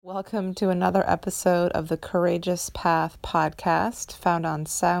Welcome to another episode of the Courageous Path podcast, found on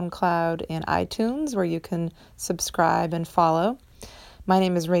SoundCloud and iTunes, where you can subscribe and follow. My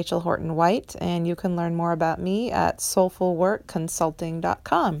name is Rachel Horton White, and you can learn more about me at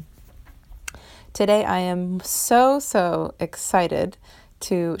soulfulworkconsulting.com. Today, I am so excited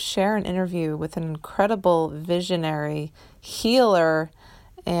to share an interview with an incredible visionary healer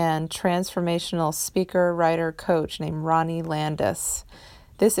and transformational speaker, writer, coach named Ronnie Landis.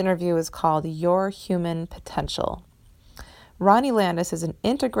 This interview is called Your Human Potential. Ronnie Landis is an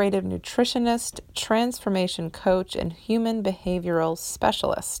integrative nutritionist, transformation coach, and human behavioral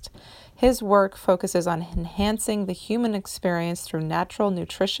specialist. His work focuses on enhancing the human experience through natural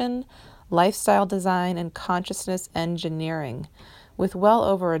nutrition, lifestyle design, and consciousness engineering. With well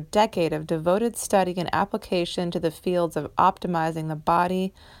over a decade of devoted study and application to the fields of optimizing the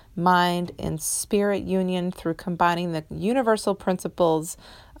body, mind, and spirit union through combining the universal principles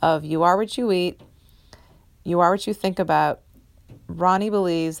of you are what you eat, you are what you think about, Ronnie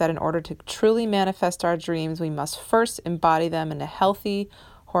believes that in order to truly manifest our dreams, we must first embody them in a healthy,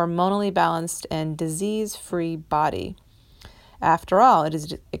 hormonally balanced, and disease-free body. After all, it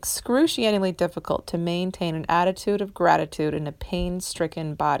is excruciatingly difficult to maintain an attitude of gratitude in a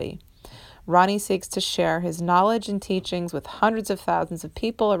pain-stricken body. Ronnie seeks to share his knowledge and teachings with hundreds of thousands of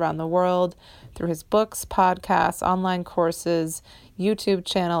people around the world through his books, podcasts, online courses, YouTube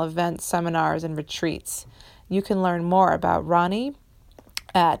channel, events, seminars, and retreats. You can learn more about Ronnie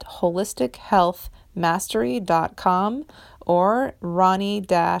at holistichealthmastery.com or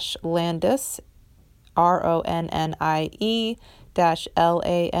Ronnie-Landis,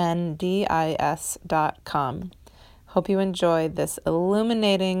 RONNIE-LANDIS.com. Hope you enjoyed this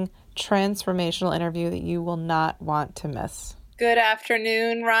illuminating, transformational interview that you will not want to miss. Good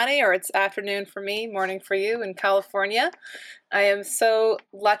afternoon, Ronnie, or it's afternoon for me, morning for you in California. I am so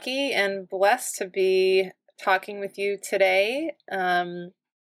lucky and blessed to be talking with you today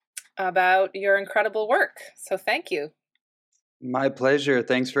about your incredible work. So thank you. My pleasure.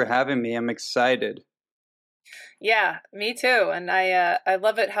 Thanks for having me. I'm excited. Yeah, me too. And I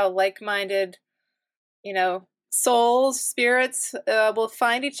love it how like-minded, souls, spirits will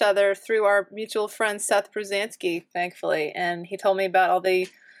find each other through our mutual friend Seth Brzezinski, thankfully. And he told me about all the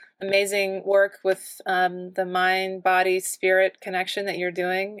amazing work with the mind, body, spirit connection that you're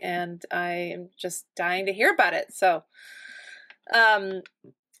doing. And I am just dying to hear about it. So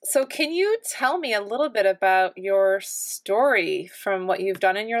can you tell me a little bit about your story from what you've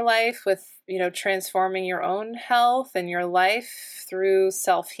done in your life with, transforming your own health and your life through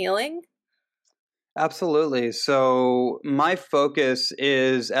self-healing? Absolutely. So my focus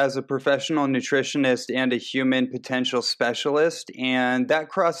is as a professional nutritionist and a human potential specialist, and that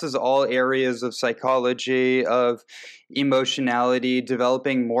crosses all areas of psychology, of emotionality,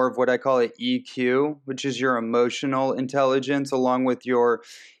 developing more of what I call an EQ, which is your emotional intelligence, along with your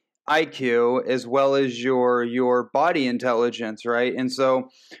IQ as well as your body intelligence, right? And so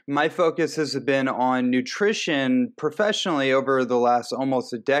my focus has been on nutrition professionally over the last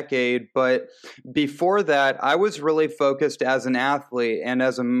almost a decade, but before that, I was really focused as an athlete and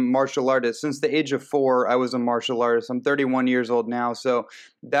as a martial artist. Since the age of 4, I was a martial artist. I'm 31 years old now, so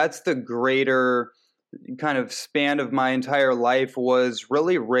that's the greater kind of span of my entire life. Was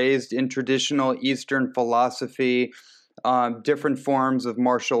really raised in traditional Eastern philosophy, different forms of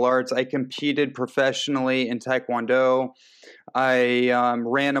martial arts. I competed professionally in Taekwondo. I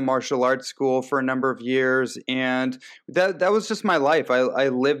ran a martial arts school for a number of years, and that was just my life. I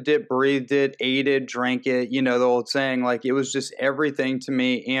lived it, breathed it, ate it, drank it. You know, the old saying, like it was just everything to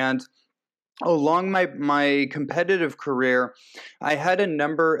me. And along my competitive career, I had a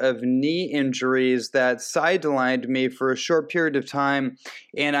number of knee injuries that sidelined me for a short period of time,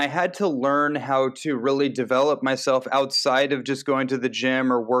 and I had to learn how to really develop myself outside of just going to the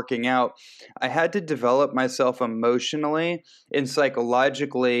gym or working out. I had to develop myself emotionally and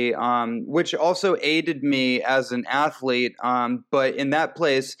psychologically, which also aided me as an athlete. But in that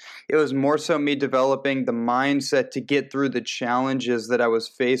place, it was more so me developing the mindset to get through the challenges that I was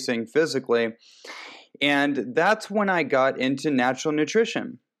facing physically. And that's when I got into natural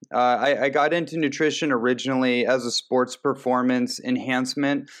nutrition. I got into nutrition originally as a sports performance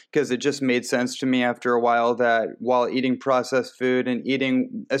enhancement because it just made sense to me after a while that while eating processed food and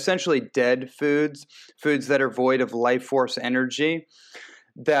eating essentially dead foods that are void of life force energy,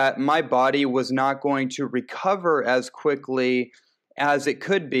 that my body was not going to recover as quickly as it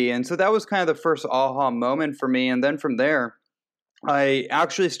could be. And so that was kind of the first aha moment for me. And then from there, I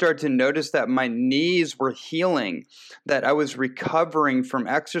actually started to notice that my knees were healing, that I was recovering from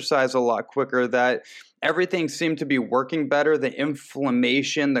exercise a lot quicker, that everything seemed to be working better. The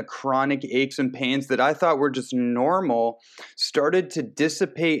inflammation, the chronic aches and pains that I thought were just normal started to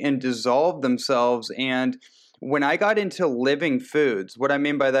dissipate and dissolve themselves. And when I got into living foods, what I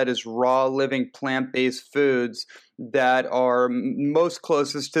mean by that is raw, living, plant-based foods that are most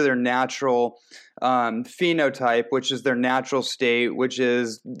closest to their natural phenotype, which is their natural state, which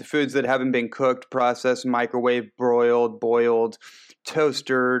is the foods that haven't been cooked, processed, microwaved, broiled, boiled,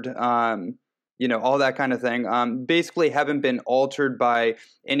 toasted, all that kind of thing. Basically, haven't been altered by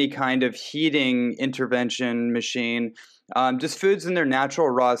any kind of heating intervention machine. Just foods in their natural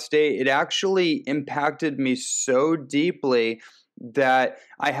raw state. It actually impacted me so deeply that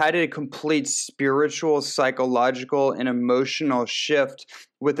I had a complete spiritual, psychological, and emotional shift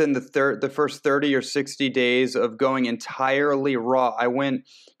within the first 30 or 60 days of going entirely raw. I went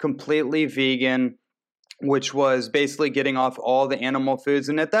completely vegan, which was basically getting off all the animal foods.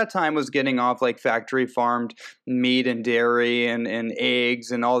 And at that time was getting off like factory farmed meat and dairy and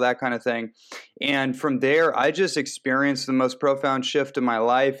eggs and all that kind of thing. And from there, I just experienced the most profound shift in my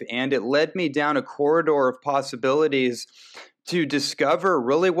life. And it led me down a corridor of possibilities to discover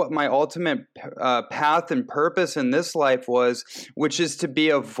really what my ultimate path and purpose in this life was, which is to be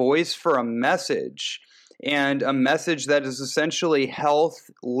a voice for a message. And a message that is essentially health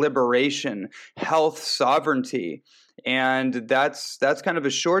liberation, health sovereignty. And that's kind of a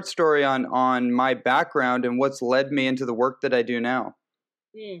short story on my background and what's led me into the work that I do now.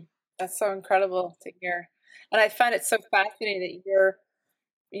 That's so incredible to hear. And I find it so fascinating that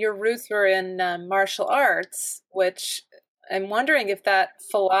your roots were in martial arts, which I'm wondering if that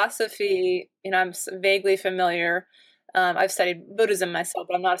philosophy, I'm vaguely familiar. I've studied Buddhism myself,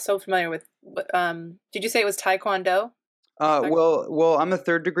 but I'm not so familiar with. Did you say it was Taekwondo? Well, I'm a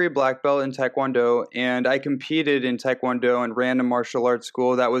third-degree black belt in Taekwondo, and I competed in Taekwondo and ran a martial arts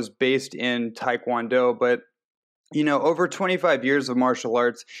school that was based in Taekwondo. But over 25 years of martial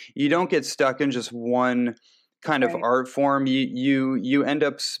arts, you don't get stuck in just one kind of art form. You end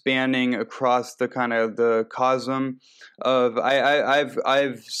up spanning across the kind of the cosm of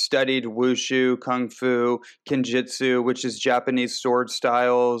I've studied wushu, kung fu, kenjutsu, which is Japanese sword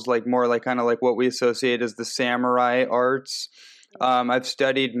styles, like more like kind of like what we associate as the samurai arts. I've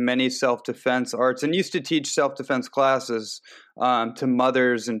studied many self-defense arts and used to teach self-defense classes to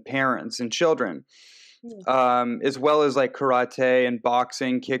mothers and parents and children. As well as like karate and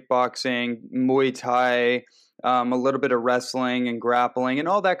boxing, kickboxing, Muay Thai, a little bit of wrestling and grappling and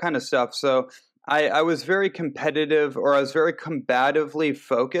all that kind of stuff. So I was very competitive, or I was very combatively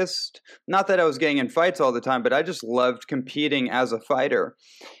focused. Not that I was getting in fights all the time, but I just loved competing as a fighter.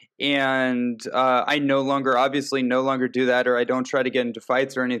 And I obviously no longer do that, or I don't try to get into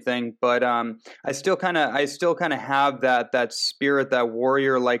fights or anything. But I still kind of have that spirit, that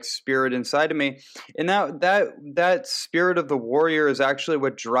warrior like spirit inside of me, and that spirit of the warrior is actually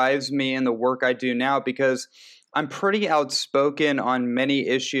what drives me in the work I do now, because I'm pretty outspoken on many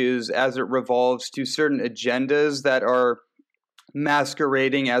issues as it revolves to certain agendas that are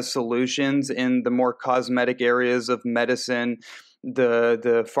masquerading as solutions in the more cosmetic areas of medicine,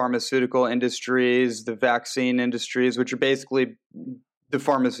 the pharmaceutical industries, the vaccine industries, which are basically the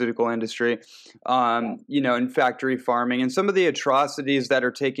pharmaceutical industry, and factory farming, and some of the atrocities that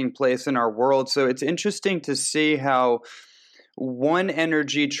are taking place in our world. So it's interesting to see how one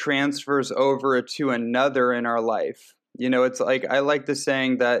energy transfers over to another in our life. It's like, I like the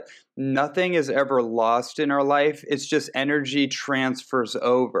saying that nothing is ever lost in our life. It's just energy transfers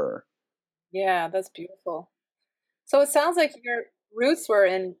over. Yeah, that's beautiful. So it sounds like your roots were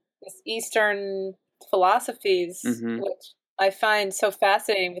in this Eastern philosophies, which I find so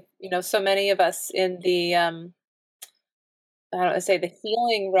fascinating. With so many of us in the I don't want to say the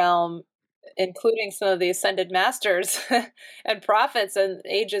healing realm, including some of the ascended masters and prophets in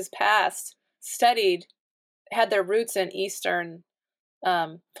ages past, had their roots in Eastern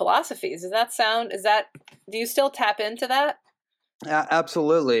philosophies. Do you still tap into that?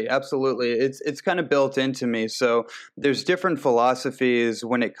 Absolutely. It's kind of built into me. So there's different philosophies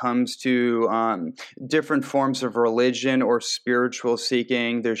when it comes to different forms of religion or spiritual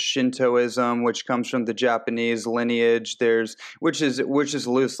seeking. There's Shintoism, which comes from the Japanese lineage. Which is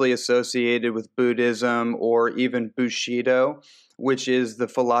loosely associated with Buddhism, or even Bushido, which is the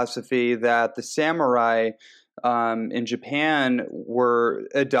philosophy that the samurai in Japan were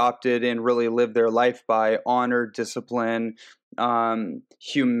adopted and really lived their life by: honor, discipline,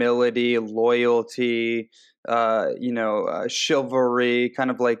 humility, loyalty, chivalry,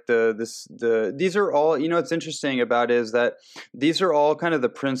 kind of like these are all, what's interesting about it is that these are all kind of the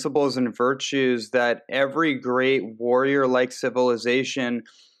principles and virtues that every great warrior like civilization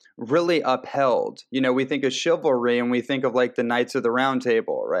really upheld. We think of chivalry and we think of like the Knights of the Round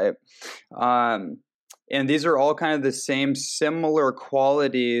Table, right? Um, and these are all kind of the same similar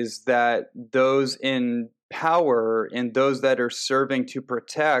qualities that those in power and those that are serving to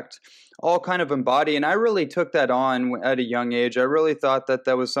protect all kind of embody. And I really took that on at a young age. I really thought that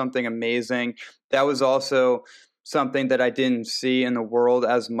that was something amazing. That was also something that I didn't see in the world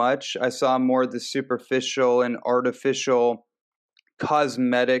as much. I saw more the superficial and artificial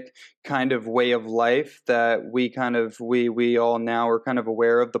cosmetic kind of way of life that we all now are kind of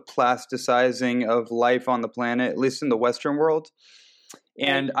aware of, the plasticizing of life on the planet, at least in the Western world. Right.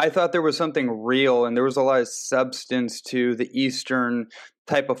 And I thought there was something real and there was a lot of substance to the Eastern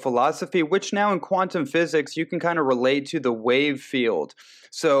type of philosophy, which now in quantum physics, you can kind of relate to the wave field.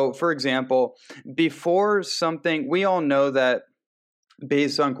 So, for example, before something, we all know that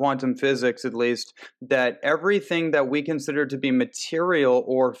based on quantum physics at least, that everything that we consider to be material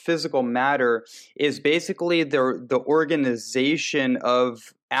or physical matter is basically the organization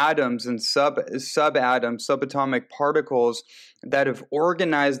of atoms and subatoms, subatomic particles that have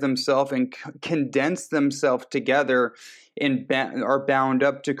organized themselves and condensed themselves together and are bound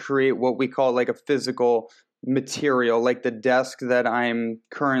up to create what we call like a physical material, like the desk that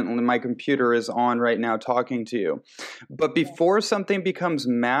my computer is on right now talking to you. But before something becomes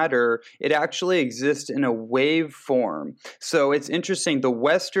matter, it actually exists in a wave form. So it's interesting. The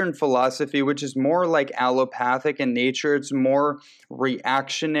Western philosophy, which is more like allopathic in nature, it's more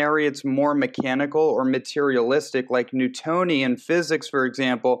reactionary, it's more mechanical or materialistic, like Newtonian physics, for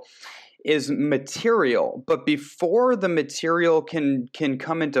example, is material. But before the material can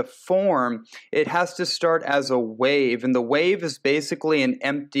come into form, it has to start as a wave. And the wave is basically an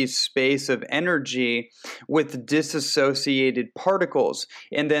empty space of energy with disassociated particles.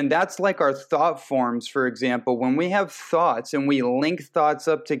 And then that's like our thought forms, for example. When we have thoughts and we link thoughts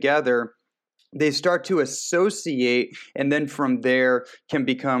up together, they start to associate, and then from there can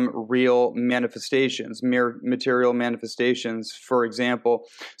become real manifestations, mere material manifestations, for example.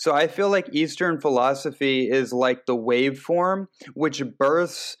 So I feel like Eastern philosophy is like the waveform, which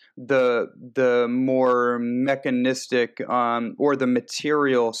births the more mechanistic or the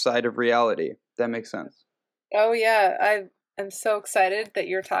material side of reality. That makes sense. Oh yeah, I'm so excited that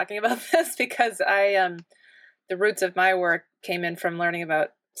you're talking about this because the roots of my work came in from learning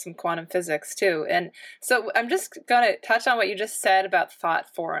about some quantum physics too. And so I'm just going to touch on what you just said about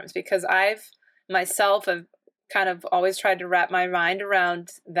thought forms because I've myself have kind of always tried to wrap my mind around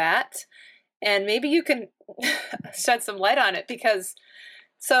that. And maybe you can shed some light on it because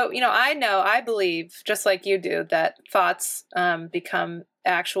I believe just like you do that thoughts become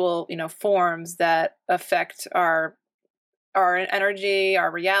actual, forms that affect our energy,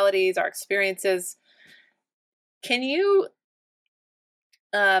 our realities, our experiences. Can you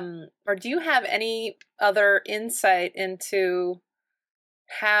or do you have any other insight into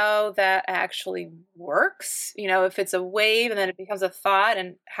how that actually works? If it's a wave and then it becomes a thought,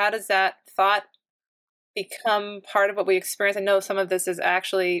 and how does that thought become part of what we experience? I know some of this is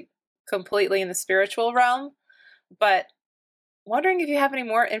actually completely in the spiritual realm, but wondering if you have any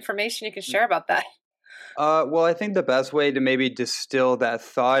more information you can share about that. Well, I think the best way to maybe distill that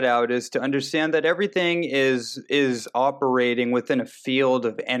thought out is to understand that everything is operating within a field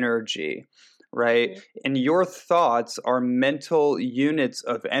of energy, right? Mhm. And your thoughts are mental units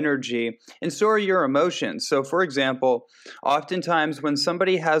of energy, and so are your emotions. So, for example, oftentimes when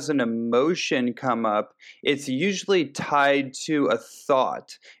somebody has an emotion come up, it's usually tied to a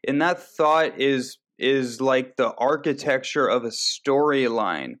thought, and that thought is like the architecture of a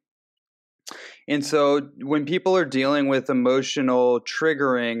storyline. And so when people are dealing with emotional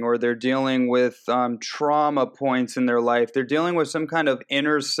triggering or they're dealing with trauma points in their life, they're dealing with some kind of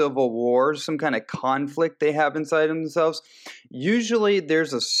inner civil war, some kind of conflict they have inside themselves. Usually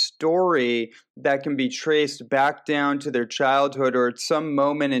there's a story that can be traced back down to their childhood or at some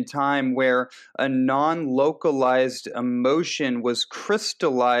moment in time where a non-localized emotion was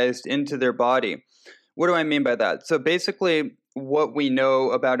crystallized into their body. What do I mean by that? So basically, what we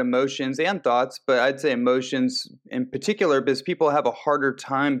know about emotions and thoughts, but I'd say emotions in particular, because people have a harder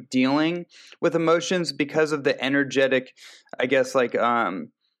time dealing with emotions because of the energetic, I guess, like,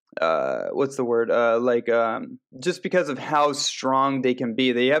 what's the word? Just because of how strong they can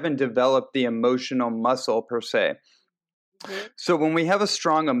be. They haven't developed the emotional muscle per se. Mhm. So when we have a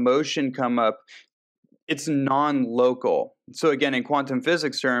strong emotion come up, it's non-local. So again, in quantum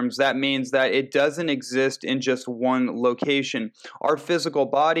physics terms, that means that it doesn't exist in just one location. Our physical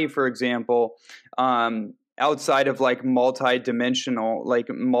body, for example, outside of like multi-dimensional, like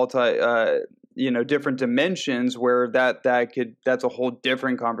multi different dimensions where that's a whole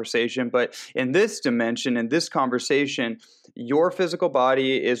different conversation. But in this dimension, in this conversation, your physical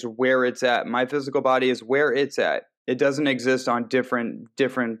body is where it's at. My physical body is where it's at. It doesn't exist on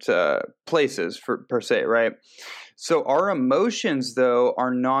different places per se, right? So our emotions, though,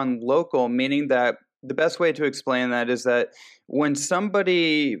 are non-local, meaning that the best way to explain that is that when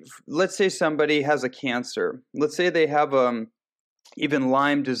let's say somebody has a cancer, let's say they have even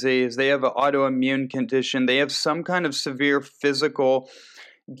Lyme disease, they have an autoimmune condition, they have some kind of severe physical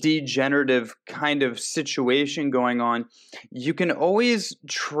degenerative kind of situation going on, you can always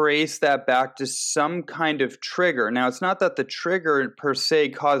trace that back to some kind of trigger. Now, it's not that the trigger per se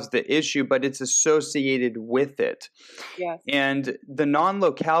caused the issue, but it's associated with it. Yes. And the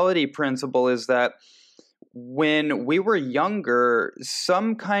non-locality principle is that when we were younger,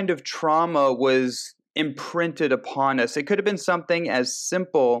 some kind of trauma was imprinted upon us. It could have been something as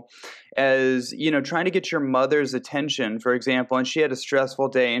simple as, trying to get your mother's attention, for example, and she had a stressful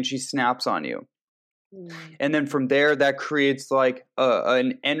day and she snaps on you. And then from there, that creates like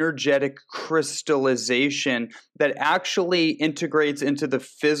an energetic crystallization that actually integrates into the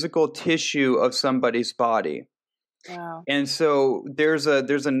physical tissue of somebody's body. Wow. And so there's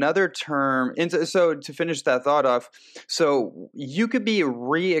another term. And so to finish that thought off, so you could be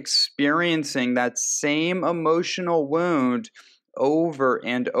re-experiencing that same emotional wound over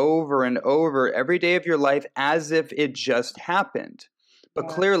and over and over every day of your life as if it just happened. But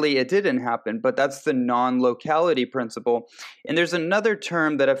clearly it didn't happen, but that's the non-locality principle. And there's another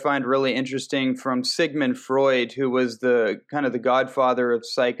term that I find really interesting from Sigmund Freud, who was the kind of the godfather of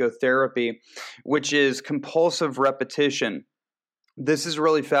psychotherapy, which is compulsive repetition. This is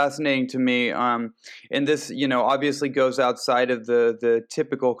really fascinating to me, and this, obviously goes outside of the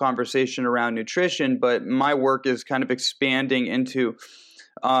typical conversation around nutrition, but my work is kind of expanding into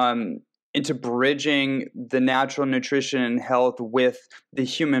bridging the natural nutrition and health with the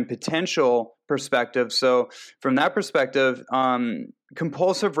human potential perspective. So from that perspective,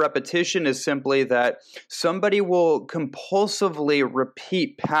 compulsive repetition is simply that somebody will compulsively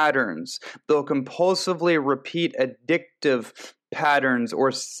repeat patterns. They'll compulsively repeat addictive patterns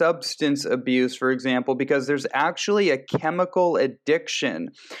or substance abuse, for example, because there's actually a chemical addiction.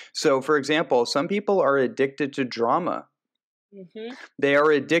 So, for example, some people are addicted to drama. Mm-hmm. They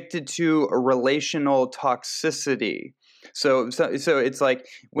are addicted to a relational toxicity. So it's like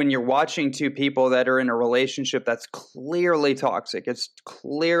when you're watching two people that are in a relationship that's clearly toxic, it's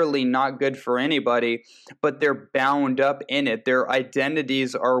clearly not good for anybody, but they're bound up in it. Their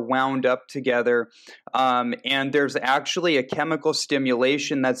identities are wound up together, and there's actually a chemical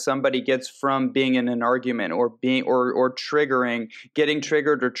stimulation that somebody gets from being in an argument or getting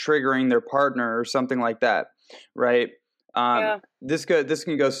triggered or triggering their partner or something like that, right? This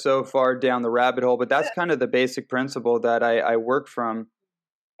can go so far down the rabbit hole, but that's kind of the basic principle that I work from.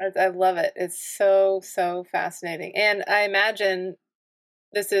 I love it. It's so fascinating, and I imagine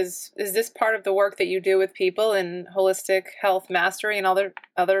is this part of the work that you do with people in holistic health mastery and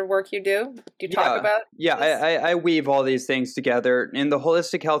other work you do? Do you talk about? Yeah, I weave all these things together in the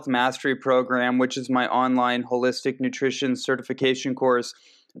Holistic Health Mastery Program, which is my online holistic nutrition certification course.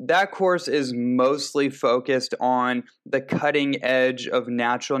 That course is mostly focused on the cutting edge of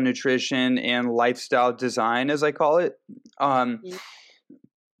natural nutrition and lifestyle design, as I call it.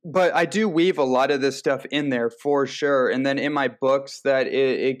 But I do weave a lot of this stuff in there for sure. And then in my books that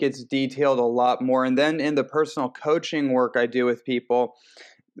it gets detailed a lot more. And then in the personal coaching work I do with people,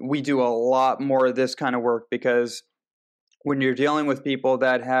 we do a lot more of this kind of work, because when you're dealing with people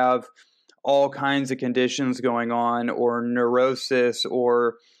that have all kinds of conditions going on, or neurosis,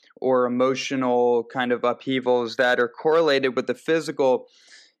 or emotional kind of upheavals that are correlated with the physical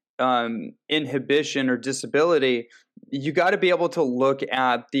inhibition or disability, you got to be able to look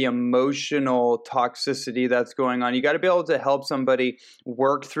at the emotional toxicity that's going on. You got to be able to help somebody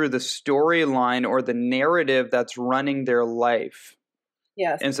work through the storyline or the narrative that's running their life.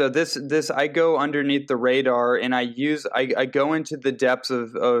 Yes. And so this I go underneath the radar, and I go into the depths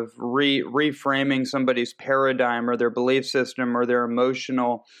of reframing somebody's paradigm or their belief system or their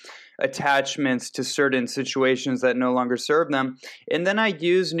emotional attachments to certain situations that no longer serve them. And then I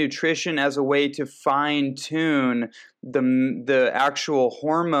use nutrition as a way to fine-tune the actual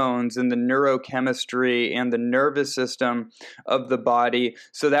hormones and the neurochemistry and the nervous system of the body,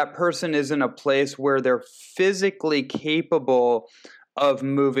 so that person is in a place where they're physically capable of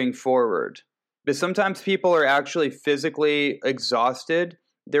moving forward. But sometimes people are actually physically exhausted.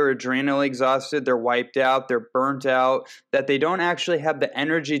 They're adrenally exhausted, they're wiped out, they're burnt out, that they don't actually have the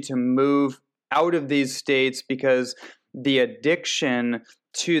energy to move out of these states because the addiction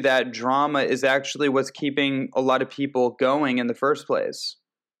to that drama is actually what's keeping a lot of people going in the first place.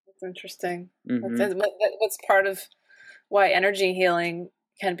 That's interesting. Mm-hmm. What's part of why energy healing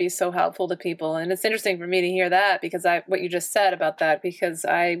can be so helpful to people. And it's interesting for me to hear that because what you just said about that, because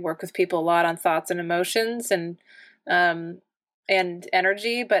I work with people a lot on thoughts and emotions um, and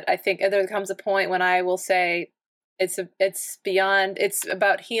energy. But I think there comes a point when I will say it's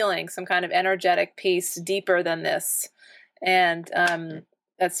about healing, some kind of energetic piece deeper than this. And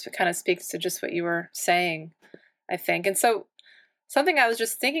that's kind of speaks to just what you were saying, I think. And so something I was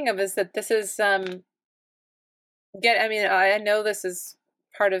just thinking of is that this is, I know this is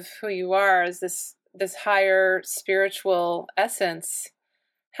part of who you are, is this higher spiritual essence.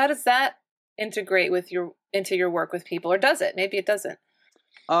 How does that integrate into your work with people, or does it? Maybe it doesn't.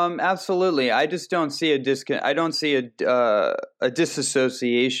 Absolutely. I just don't see I don't see a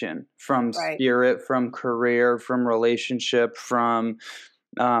disassociation from Right. spirit, from career, from relationship, from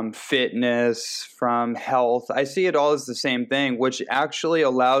fitness, from health. I see it all as the same thing, which actually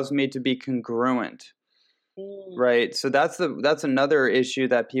allows me to be congruent. Mm. Right. So that's another issue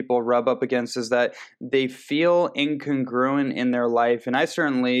that people rub up against, is that they feel incongruent in their life. And I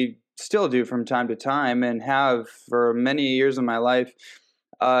certainly still do from time to time, and have for many years of my life,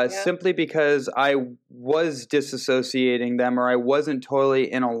 Yeah. simply because I was disassociating them, or I wasn't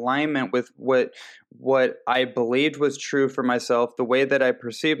totally in alignment with what I believed was true for myself, the way that I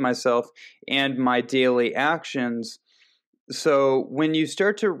perceived myself, and my daily actions. So when you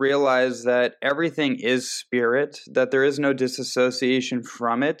start to realize that everything is spirit, that there is no disassociation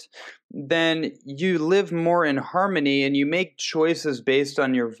from it, then you live more in harmony, and you make choices based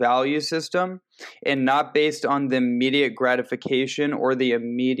on your value system and not based on the immediate gratification or the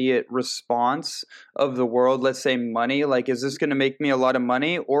immediate response of the world. Let's say money, like, is this going to make me a lot of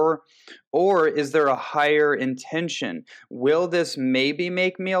money, or is there a higher intention? Will this maybe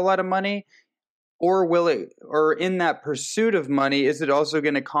make me a lot of money? Or in that pursuit of money, is it also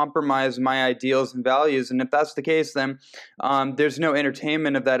going to compromise my ideals and values? And if that's the case, then there's no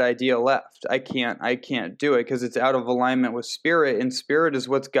entertainment of that idea left. I can't do it because it's out of alignment with spirit, and spirit is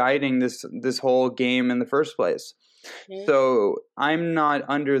what's guiding this whole game in the first place. Mm. So I'm not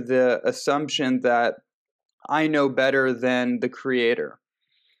under the assumption that I know better than the creator,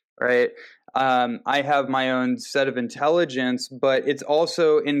 right? I have my own set of intelligence, but it's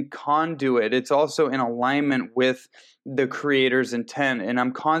also in conduit. It's also in alignment with the creator's intent. And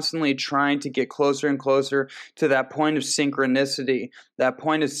I'm constantly trying to get closer and closer to that point of synchronicity, that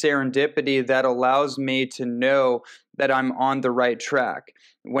point of serendipity that allows me to know that I'm on the right track.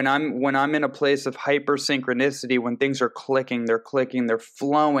 When I'm in a place of hyper synchronicity, when things are clicking, they're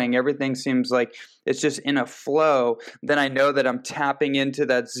flowing, everything seems like it's just in a flow, then I know that I'm tapping into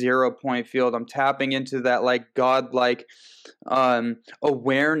that 0 point field. I'm tapping into that like godlike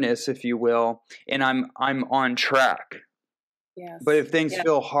awareness, if you will, and I'm on track. But Yes. if things Yeah.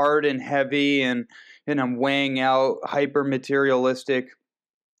 feel hard and heavy, and I'm weighing out hyper materialistic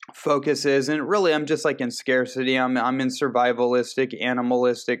focuses, and really I'm just like in scarcity, I'm in survivalistic,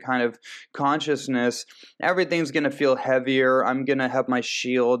 animalistic kind of consciousness, everything's going to feel heavier. I'm going to have my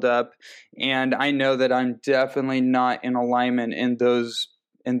shield up, and I know that I'm definitely not in alignment in those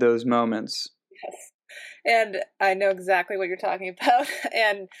moments. Yes. And I know exactly what you're talking about.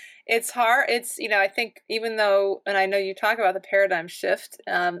 And it's hard. I think even though, and I know you talk about the paradigm shift,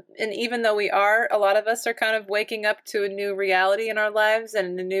 and even though a lot of us are kind of waking up to a new reality in our lives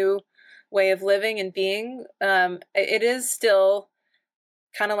and a new way of living and being, it is still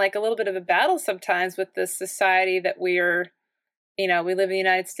kind of like a little bit of a battle sometimes with the society that we live in the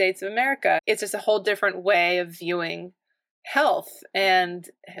United States of America. It's just a whole different way of viewing health and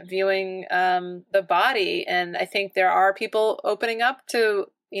viewing the body. And I think there are people opening up to,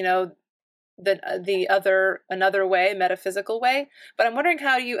 another way, metaphysical way. But I'm wondering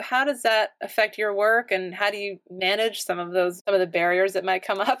how does that affect your work, and how do you manage some of the barriers that might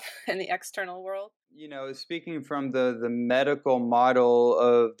come up in the external world? Speaking from the medical model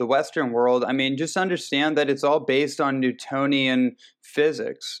of the Western world, I mean, just understand that it's all based on Newtonian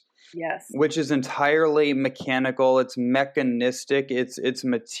physics, Yes. which is entirely mechanical. It's mechanistic. It's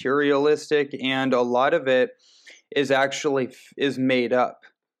materialistic, and a lot of it is made up.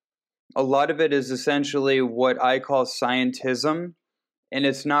 A lot of it is essentially what I call scientism, and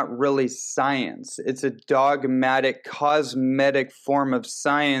it's not really science. It's a dogmatic, cosmetic form of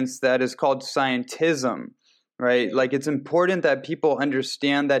science that is called scientism, right? Like, it's important that people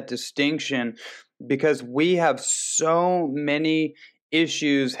understand that distinction, because we have so many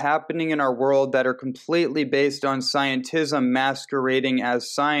issues happening in our world that are completely based on scientism masquerading as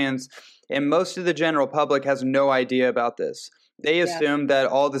science, and most of the general public has no idea about this. They Yeah. assume that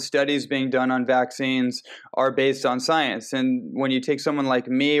all the studies being done on vaccines are based on science. And when you take someone like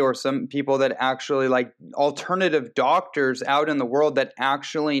me or some people that actually like alternative doctors out in the world that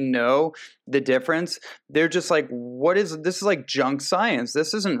actually know the difference, they're just like, what is this? Is like junk science.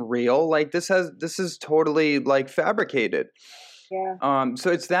 This isn't real. Like this is totally like fabricated. Yeah.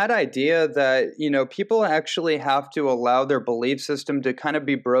 So it's that idea that, people actually have to allow their belief system to kind of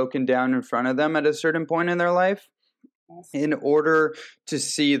be broken down in front of them at a certain point in their life Yes. in order to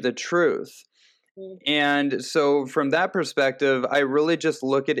see the truth. Mm. And so from that perspective, I really just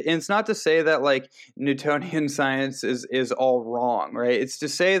look at it. And it's not to say that like Newtonian science is all wrong, right? It's to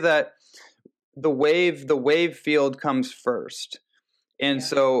say that the wave field comes first. And Yeah.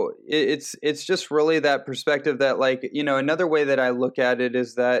 so it's just really that perspective that like, another way that I look at it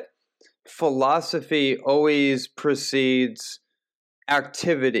is that philosophy always precedes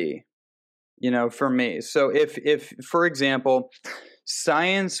activity, for me. So if for example,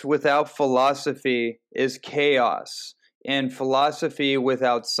 science without philosophy is chaos, and philosophy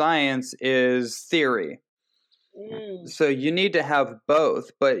without science is theory. Mm. So you need to have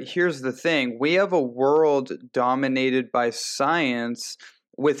both. But here's the thing, we have a world dominated by science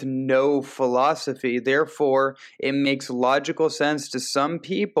with no philosophy. Therefore, it makes logical sense to some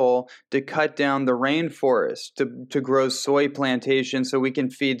people to cut down the rainforest, to grow soy plantations so we can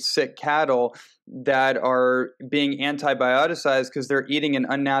feed sick cattle that are being antibioticized because they're eating an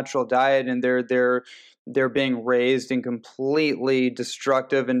unnatural diet, and they're being raised in completely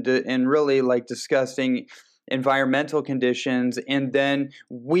destructive and really like disgusting environmental conditions, and then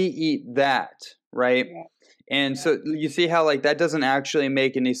we eat that, right? Yeah. And Yeah. so you see how like that doesn't actually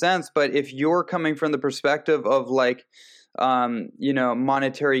make any sense. But if you're coming from the perspective of like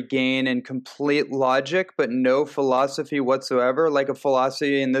monetary gain and complete logic, but no philosophy whatsoever, like a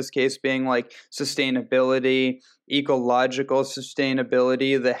philosophy in this case being like sustainability, ecological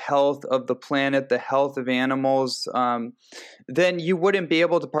sustainability, the health of the planet, the health of animals, then you wouldn't be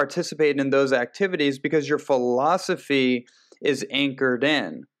able to participate in those activities because your philosophy is anchored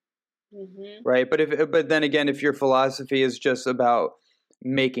in, Mm-hmm. right? But then again, if your philosophy is just about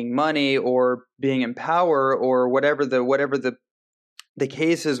making money or being in power or whatever the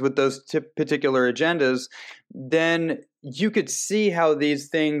case is with those particular agendas, then you could see how these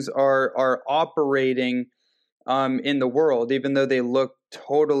things are operating in the world, even though they look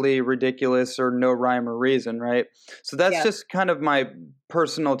totally ridiculous or no rhyme or reason, right? So that's Yeah. just kind of my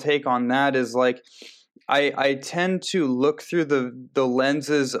personal take on that. Is like I tend to look through the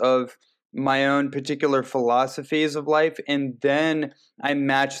lenses of my own particular philosophies of life, and then I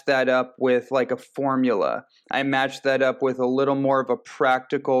match that up with like a formula. I match that up with a little more of a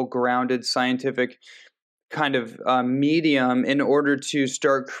practical, grounded, scientific kind of medium in order to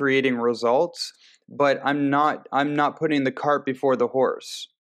start creating results. But I'm not putting the cart before the horse,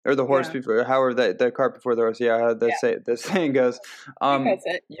 or the horse Yeah. before, however the cart before the horse. Yeah, how Yeah. the saying goes. I think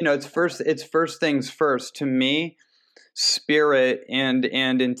that's it. It's first things first to me. Spirit and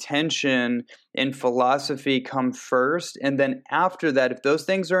intention and philosophy come first, and then after that, if those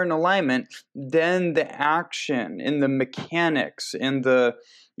things are in alignment, then the action and the mechanics and the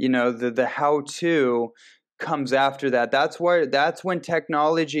how to comes after that. That's when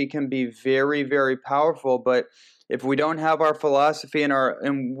technology can be very, very powerful. But if we don't have our philosophy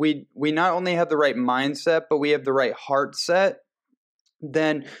and we not only have the right mindset, but we have the right heart set,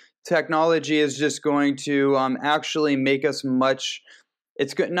 then technology is just going to actually make us much.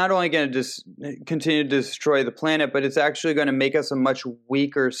 It's not only going to just continue to destroy the planet, but it's actually going to make us a much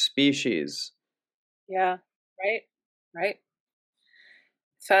weaker species. Yeah. Right. Right.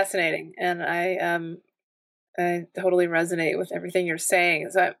 Fascinating. And I totally resonate with everything you're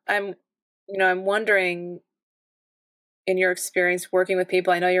saying. So I'm wondering, in your experience working with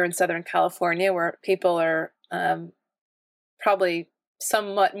people, I know you're in Southern California where people are probably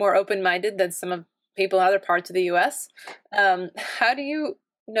somewhat more open-minded than some of people in other parts of the U.S. How do you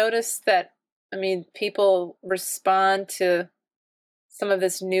notice that? I mean, people respond to some of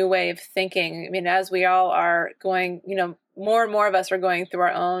this new way of thinking. I mean, as we all are going, more and more of us are going through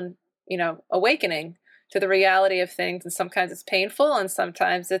our own, awakening to the reality of things. And sometimes it's painful and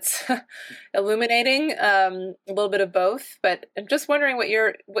sometimes it's illuminating, a little bit of both. But I'm just wondering what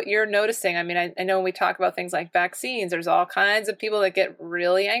you're noticing. I mean, I know when we talk about things like vaccines, there's all kinds of people that get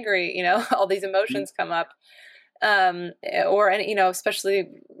really angry, all these emotions come up. Especially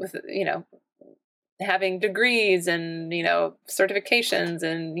with, having degrees and, certifications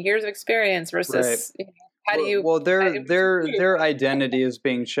and years of experience Right. versus how do you, Well, what's your food? their identity is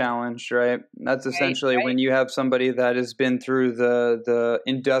being challenged, right? That's Right, essentially when right. you have somebody that has been through the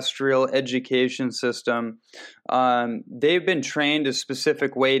industrial education system. They've been trained a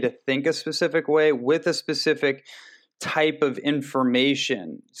specific way to think a specific way with a specific type of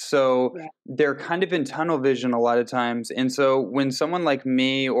information. So Yeah, they're kind of in tunnel vision a lot of times. And so when someone like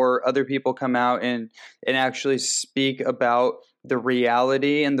me or other people come out and actually speak about the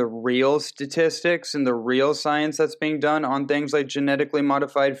reality and the real statistics and the real science that's being done on things like genetically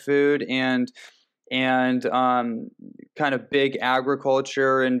modified food and kind of big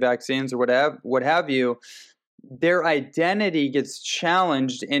agriculture and vaccines or what have you, their identity gets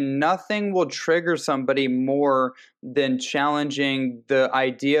challenged, and nothing will trigger somebody more than challenging the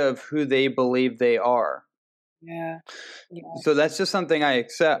idea of who they believe they are. yeah, So yes, that's just something I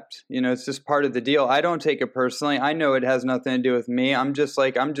accept. It's just part of the deal. I don't take it personally. I know it has nothing to do with me. I'm just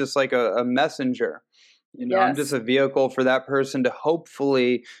like a messenger. I'm just yes, a vehicle for that person to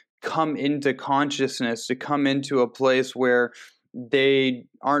hopefully come into consciousness, to come into a place where they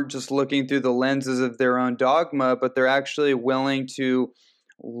aren't just looking through the lenses of their own dogma, but they're actually willing to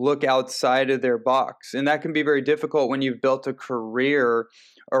look outside of their box. And that can be very difficult when you've built a career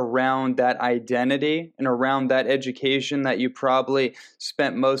around that identity and around that education that you probably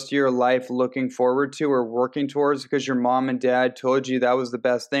spent most of your life looking forward to or working towards because your mom and dad told you that was the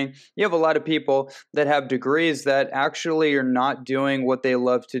best thing. You have a lot of people that have degrees that actually are not doing what they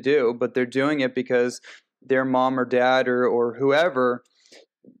love to do, but they're doing it because their mom or dad or whoever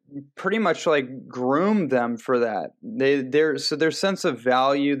pretty much like groom them for that. So their sense of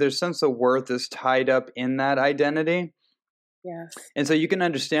value, their sense of worth is tied up in that identity. yes, And so you can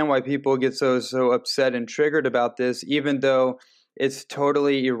understand why people get so upset and triggered about this, even though it's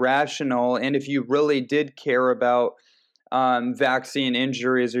totally irrational. And if you really did care about vaccine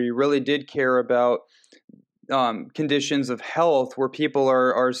injuries, or you really did care about conditions of health where people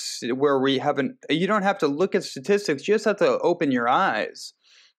are where we haven't, you don't have to look at statistics. You just have to open your eyes.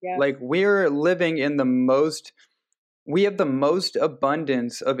 yeah, Like we have the most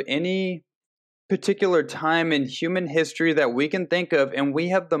abundance of any particular time in human history that we can think of, and we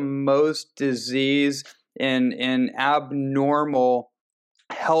have the most disease and abnormal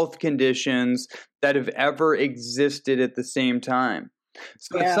health conditions that have ever existed at the same time.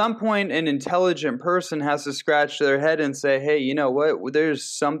 So at yeah, some point, an intelligent person has to scratch their head and say, hey, you know what? There's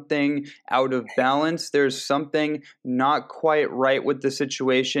something out of balance. There's something not quite right with the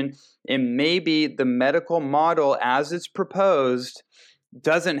situation. And maybe the medical model, as it's proposed,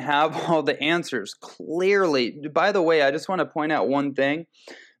 doesn't have all the answers. Clearly, by the way, I just want to point out one thing.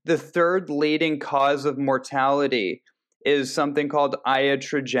 The third leading cause of mortality is something called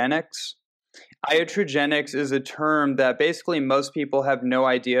iatrogenics. Iatrogenics is a term that basically most people have no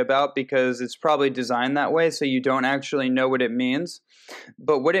idea about because it's probably designed that way, so you don't actually know what it means.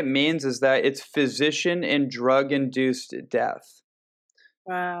 But what it means is that it's physician and drug induced death.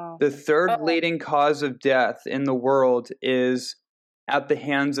 wow. The third Oh, leading cause of death in the world is at the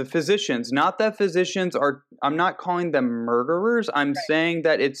hands of physicians. Not that physicians are, I'm not calling them murderers. I'm saying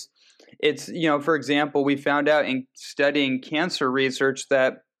that for example, we found out in studying cancer research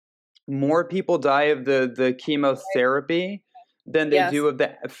that more people die of the chemotherapy than they yes, do of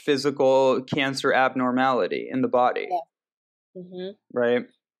the physical cancer abnormality in the body, yeah, hmm, right?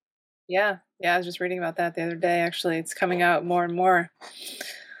 yeah, yeah. I was just reading about that the other day. Actually, it's coming out more and more.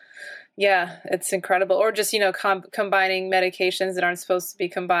 Yeah, it's incredible. Or just, combining medications that aren't supposed to be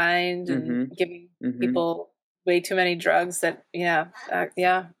combined and Mhm. giving Mhm. people way too many drugs that, yeah,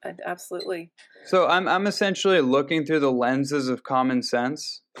 yeah, absolutely. So I'm essentially looking through the lenses of common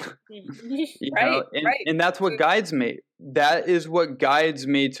sense. Right, And right. that's what guides me. That is what guides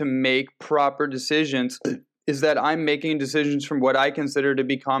me to make proper decisions, is that I'm making decisions from what I consider to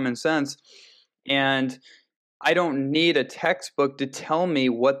be common sense. And I don't need a textbook to tell me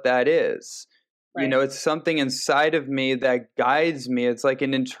what that is. Right. It's something inside of me that guides me. It's like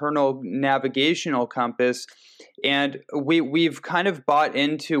an internal navigational compass. And we've kind of bought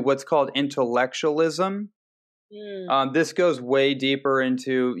into what's called intellectualism. Mm, This goes way deeper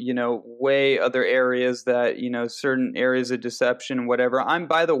into, way other areas that, certain areas of deception, whatever.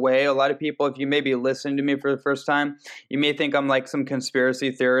 By the way, a lot of people, if you maybe listen to me for the first time, you may think I'm like some conspiracy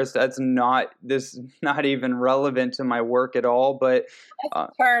theorist. This is not even relevant to my work at all. But that's uh,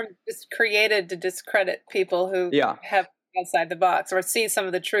 a term just created to discredit people who yeah. have outside the box or see some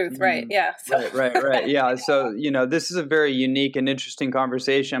of the truth. Right. Mhm. Yeah. So Right, right, right. Yeah. So, this is a very unique and interesting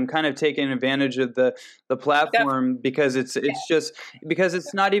conversation. I'm kind of taking advantage of the definitely. platform because it's just because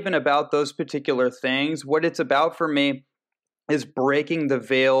it's not even about those particular things. What it's about for me is breaking the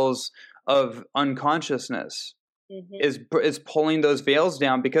veils of unconsciousness Hmm. is pulling those veils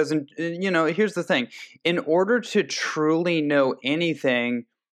down. Because, here's the thing: in order to truly know anything,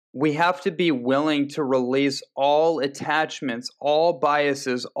 we have to be willing to release all attachments, all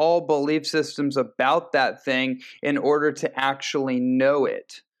biases, all belief systems about that thing in order to actually know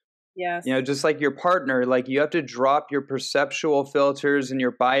it. Yes. Just like your partner, like, you have to drop your perceptual filters and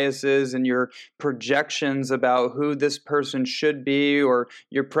your biases and your projections about who this person should be or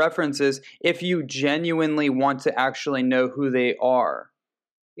your preferences if you genuinely want to actually know who they are,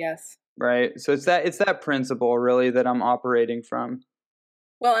 Yes. right? So it's that principle really that I'm operating from.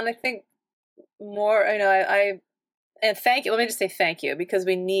 Well, and I think more, and thank you. Let me just say thank you, because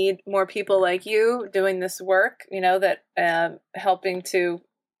we need more people like you doing this work, that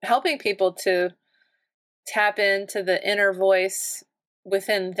helping people to tap into the inner voice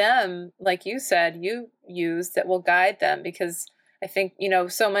within them, like you said, you use, that will guide them. Because I think,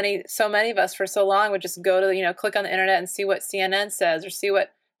 so many of us for so long would just go to, click on the internet and see what CNN says, or see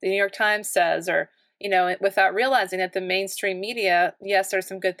what the New York Times says, or, without realizing that the mainstream media, yes, there's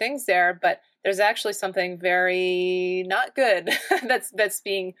some good things there, but there's actually something very not good that's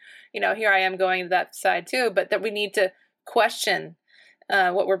being, here I am going to that side too, but that we need to question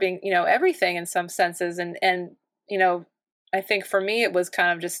what we're being, everything in some senses. And, I think for me, it was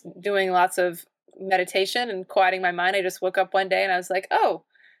kind of just doing lots of meditation and quieting my mind. I just woke up one day and I was like, oh,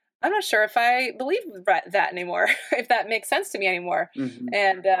 I'm not sure if I believe that anymore, if that makes sense to me anymore. Hmm.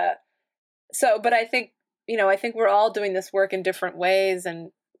 And but I think we're all doing this work in different ways.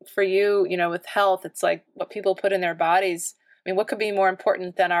 And for you, with health, it's like what people put in their bodies. I mean, what could be more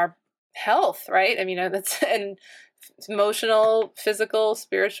important than our health, right? I mean, that's and emotional, physical,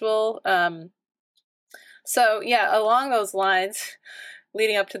 spiritual. So yeah, along those lines,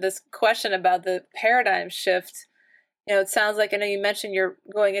 leading up to this question about the paradigm shift, it sounds like, I know you mentioned you're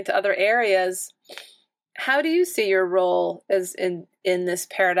going into other areas. How do you see your role as in this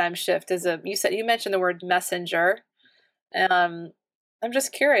paradigm shift? You mentioned the word messenger. Um, I'm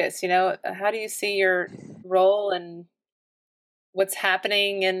just curious, how do you see your role and what's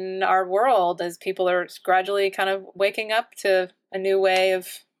happening in our world as people are gradually kind of waking up to a new way of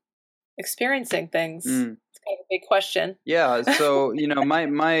experiencing things? Mm. It's kind of a big question. Yeah, so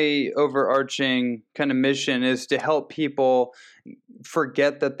my overarching kind of mission is to help people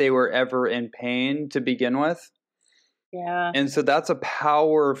forget that they were ever in pain to begin with. Yeah. And so that's a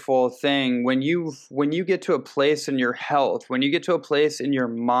powerful thing when you get to a place in your health, when you get to a place in your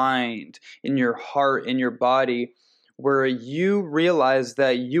mind, in your heart, in your body, where you realize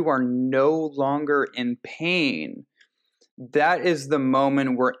that you are no longer in pain. That is the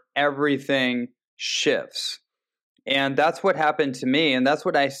moment where everything shifts. And that's what happened to me. And that's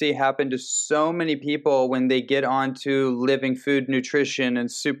what I see happen to so many people when they get onto living food nutrition and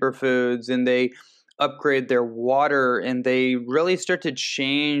superfoods, and they upgrade their water and they really start to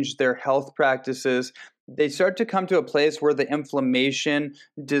change their health practices. They start to come to a place where the inflammation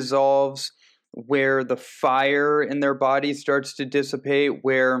dissolves, where the fire in their body starts to dissipate,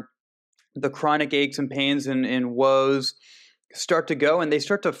 where the chronic aches and pains and woes start to go, and they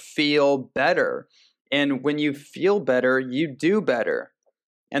start to feel better. And when you feel better, you do better.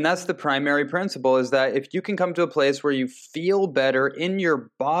 And that's the primary principle, is that if you can come to a place where you feel better in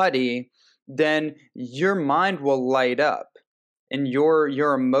your body, then your mind will light up and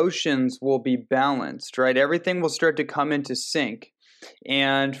your emotions will be balanced, right? Everything will start to come into sync.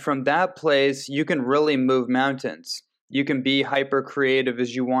 And from that place, you can really move mountains. You can be hyper creative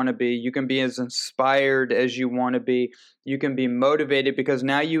as you want to be. You can be as inspired as you want to be. You can be motivated because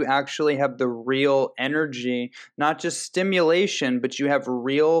now you actually have the real energy, not just stimulation, but you have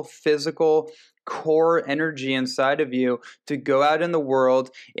real physical core energy inside of you to go out in the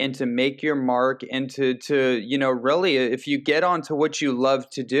world and to make your mark, and to really, if you get onto what you love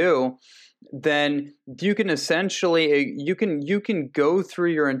to do, then you can essentially you can go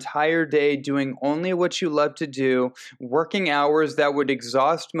through your entire day doing only what you love to do, working hours that would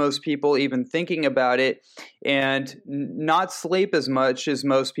exhaust most people even thinking about it, and not sleep as much as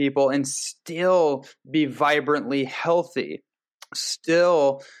most people, and still be vibrantly healthy,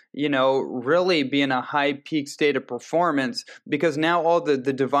 still really be in a high peak state of performance, because now all the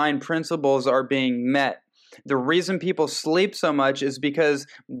divine principles are being met. The reason people sleep so much is because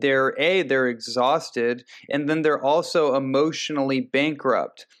they're exhausted, and then they're also emotionally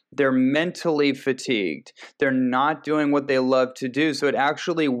bankrupt. They're mentally fatigued. They're not doing what they love to do, so it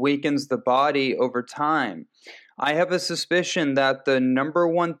actually weakens the body over time. I have a suspicion that the number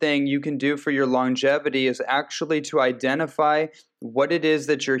one thing you can do for your longevity is actually to identify what it is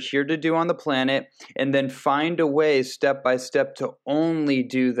that you're here to do on the planet, and then find a way step by step to only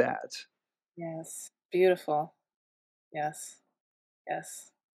do that. Yes. Beautiful. Yes.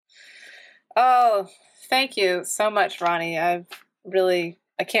 Yes. Oh, thank you so much, Ronnie. I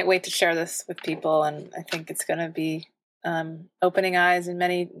can't wait to share this with people, and I think it's going to be opening eyes in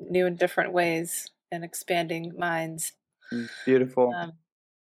many new and different ways and expanding minds. Beautiful. Um,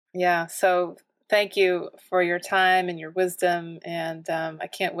 yeah, so thank you for your time and your wisdom, and I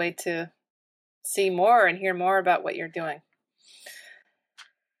can't wait to see more and hear more about what you're doing.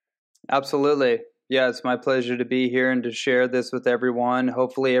 Absolutely. Yeah, it's my pleasure to be here and to share this with everyone.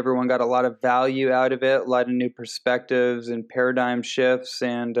 Hopefully, everyone got a lot of value out of it, a lot of new perspectives and paradigm shifts.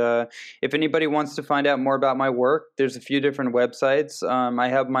 And if anybody wants to find out more about my work, there's a few different websites. I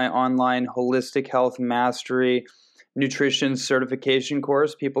have my online Holistic Health Mastery Nutrition Certification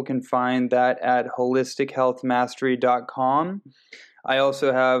course. People can find that at holistichealthmastery.com. I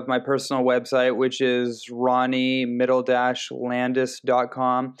also have my personal website, which is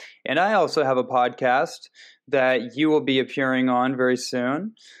ronnie-landis.com. And I also have a podcast that you will be appearing on very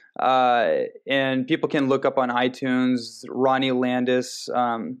soon. And people can look up on iTunes, Ronnie Landis,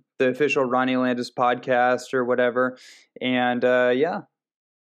 the official Ronnie Landis podcast or whatever. And yeah.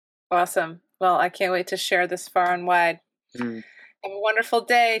 Awesome. Well, I can't wait to share this far and wide. Mm. Have a wonderful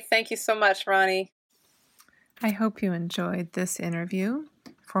day. Thank you so much, Ronnie. I hope you enjoyed this interview.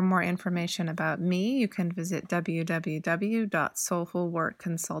 For more information about me, you can visit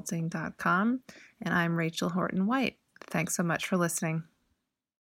www.soulfulworkconsulting.com. And I'm Rachel Horton White. Thanks so much for listening.